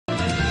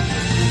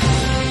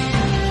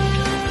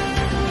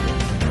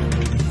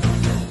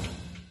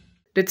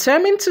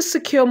Determined to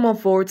secure more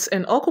votes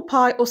and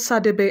occupy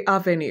Osadebe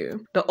Avenue,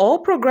 the All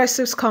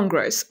Progressives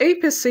Congress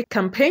APC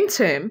campaign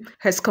team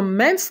has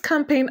commenced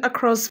campaign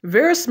across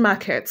various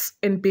markets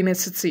in Benin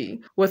City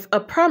with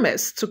a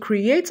promise to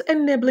create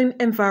enabling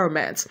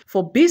environments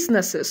for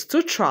businesses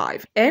to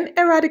thrive and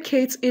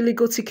eradicate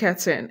illegal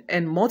ticketing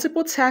and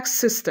multiple tax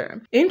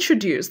system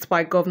introduced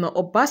by Governor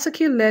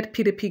Obaseki-led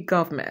PDP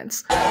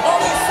government.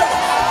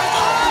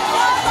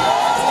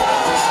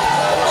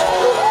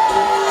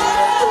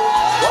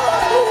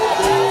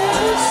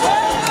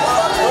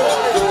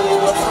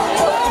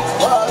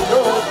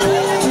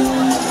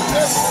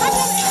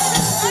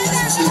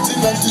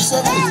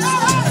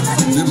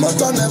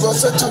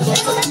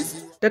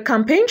 The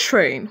campaign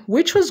train,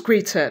 which was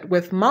greeted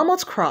with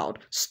mammoth crowd,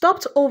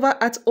 stopped over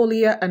at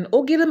Olia and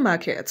Ogile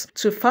markets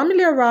to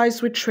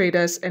familiarize with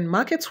traders and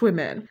market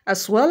women,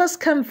 as well as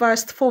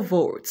canvassed for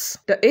votes.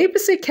 The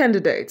APC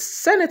candidates,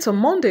 Senator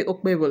Monday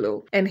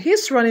Okpebolo and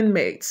his running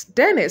mate,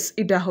 Dennis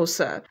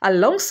Idahosa,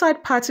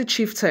 alongside party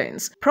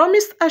chieftains,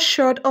 promised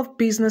assured of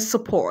business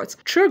support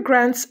through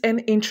grants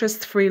and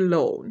interest-free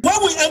loan.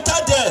 When we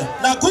enter there,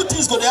 now good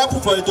things going to happen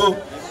for it though.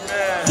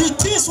 The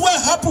things will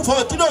happen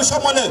for Tino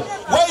Shamole,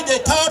 where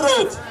the tar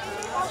road,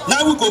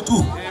 now we go to.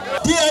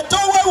 The Eto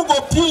where we go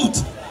build,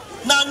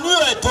 now new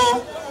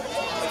Eto,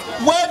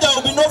 where there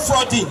will be no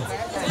frauding.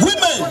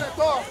 Women,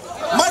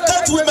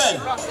 market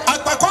women,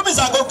 Akpakomis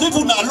are going to give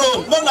you a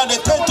loan, not than the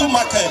 10-2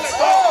 market.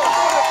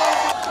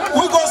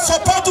 We go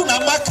support you in the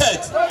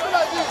market.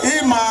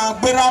 Ima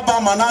beraba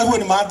manahu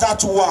ni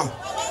madatuwa,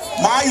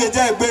 ma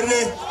yede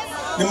bere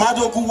ni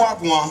madoku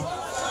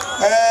wakwa.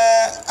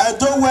 I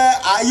don't wear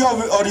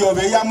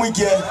Oriobe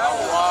Yamuge.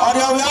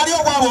 Oriobe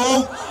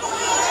Ariowabo.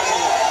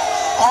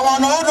 Our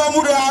no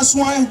Muda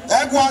Aswan,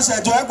 Eguas,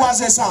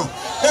 Eguas, San.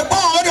 A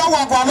power of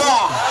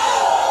Wapanoa.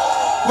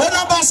 When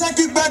a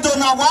Basaki better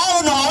now,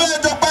 no,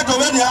 the better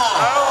when you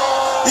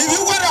are. If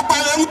you were a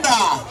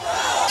Palamda,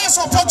 I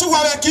support you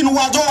were a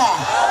Kinwadoa,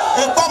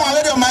 a power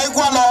of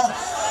Maigualo,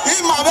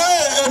 in my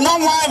way, no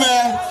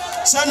woman.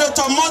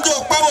 Senator Monday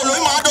Okpebolo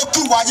imado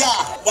kiwaya.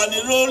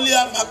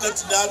 Wanirolia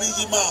market na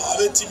abijima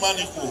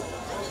abetimaniko.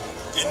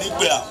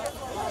 Kenigba.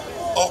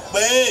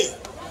 Okpe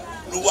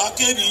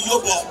luwake ni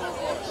yobo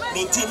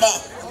lotuma.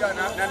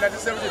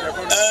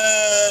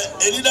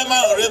 Elidama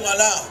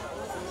oremala.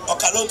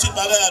 Okaloti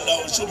bagaya da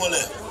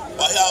oshomole.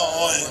 Waya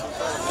oe.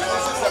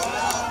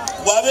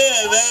 Wabe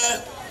ebe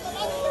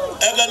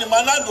ega ni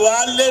mana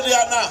doa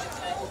leriana.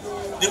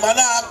 Ni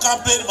mana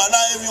campaign mana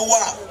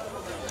everyone.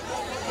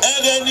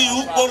 Egeni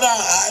ukpona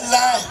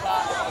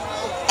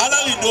ala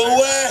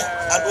lidowe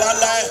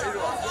adwala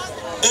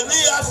emi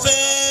afe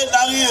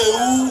lari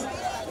ewu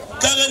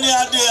kegeni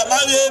ade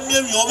amare emi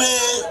yome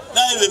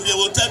na ebebi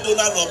wotedo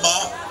na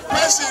normal.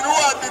 Person who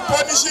has been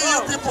punishing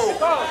you people,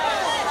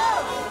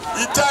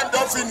 the time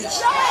don't finish.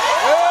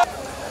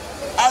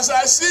 As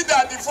I see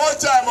that the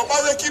first time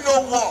Obaseki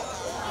no work,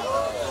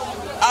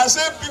 I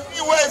say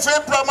people where if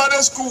in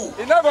primary school,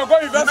 you don't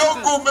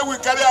go make we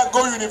carry and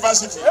go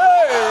university.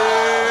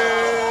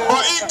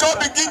 But he can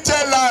begin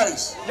tell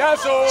lies.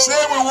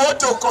 Say we want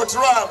to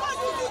control.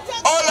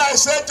 All I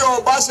said to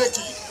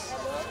Obaseki,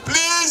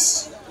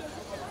 please,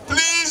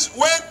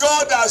 when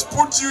God has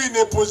put you in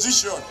a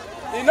position,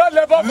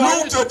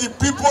 look to the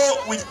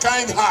people with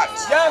kind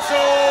hearts.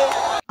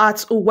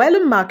 At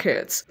Uwelu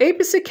Market,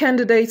 APC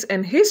candidate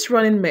and his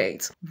running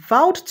mate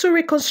vowed to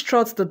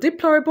reconstruct the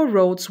deplorable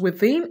roads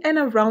within and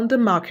around the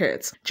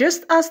market,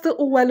 just as the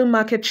Uwelu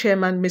Market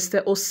chairman,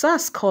 Mr.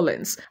 Osas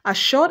Collins,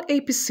 assured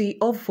APC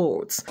of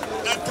votes.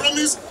 I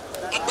promise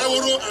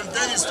Akpebolo and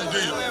Dennis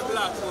today,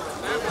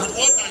 with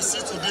what I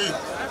see today,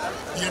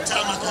 the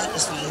entire market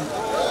is for you.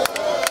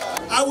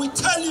 I will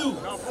tell you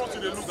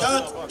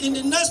that in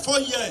the next 4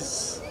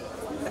 years,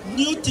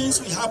 new things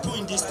will happen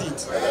in this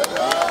state.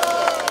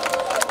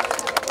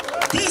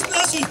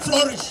 Business will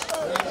flourish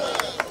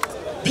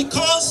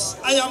because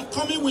I am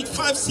coming with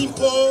 5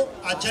 simple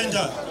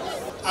agenda.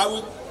 I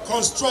will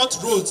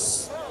construct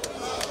roads,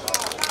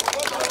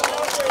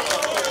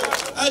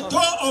 a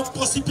door of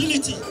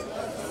possibility.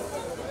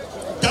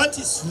 That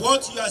is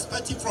what you are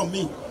expecting from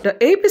me. The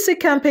APC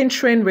campaign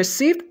train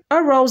received a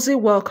rousy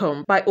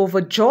welcome by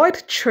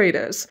overjoyed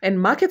traders and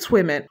market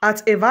women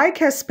at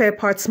Eradicates spare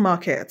parts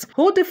market,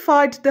 who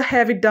defied the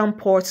heavy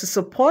downpour to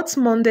support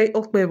Monday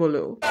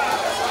Okpebolo.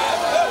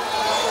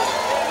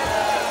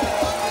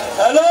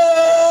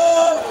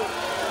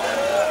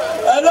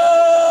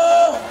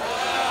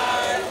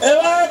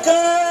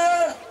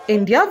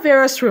 In their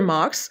various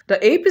remarks, the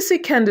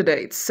APC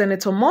candidate,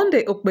 Senator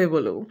Monday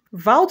Okpebolo,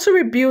 vowed to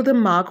rebuild the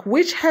mark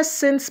which has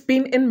since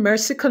been in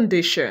mercy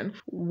condition.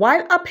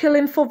 While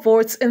appealing for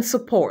votes in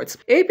support,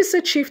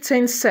 APC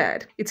chieftain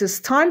said it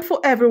is time for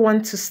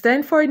everyone to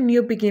stand for a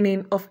new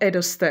beginning of Edo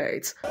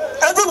State.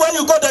 Everywhere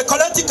you go, they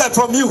collect ticket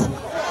from you.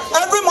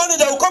 Every money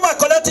they will come and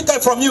collect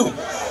ticket from you.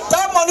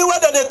 That money where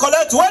they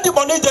collect, where the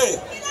money there?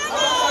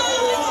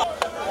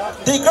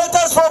 The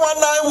greatest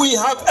 419 we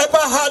have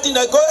ever had in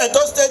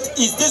Edo State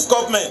is this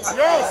government.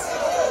 Yes.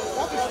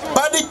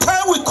 By the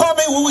time we come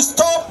in, we will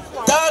stop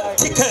that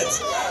ticket.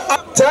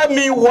 Tell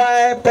me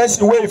why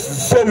person will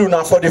fail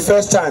now for the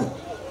first time.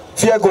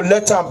 Fear go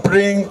let him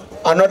bring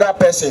another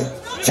person.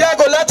 Fear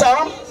go let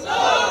him.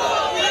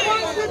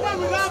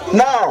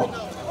 Now,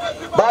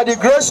 by the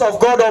grace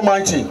of God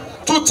Almighty,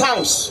 2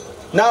 times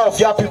now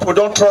fear people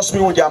don't trust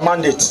me with their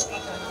mandates,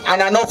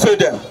 and I not fail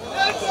them.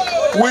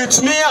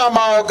 With me and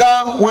my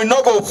oga, we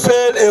not go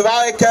fail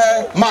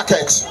Eradicates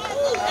market.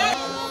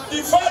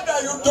 The fact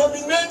that you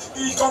dominate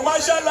the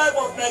commercial life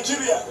of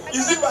Nigeria,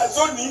 is it by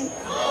zoning?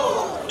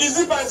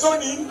 Is it by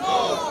zoning?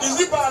 Is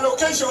it by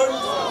allocation?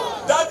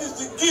 That is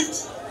the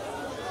gift,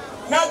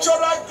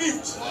 natural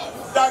gift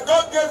that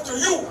God gave to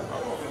you.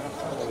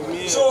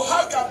 So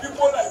how can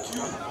people like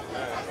you,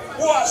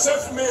 who are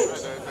self-made,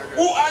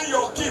 who earn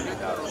your keep,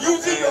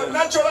 using your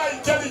natural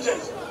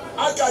intelligence,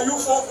 how can you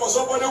fall for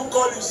somebody who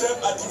calls himself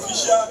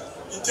artificial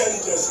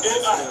intelligence,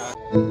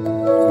 AI?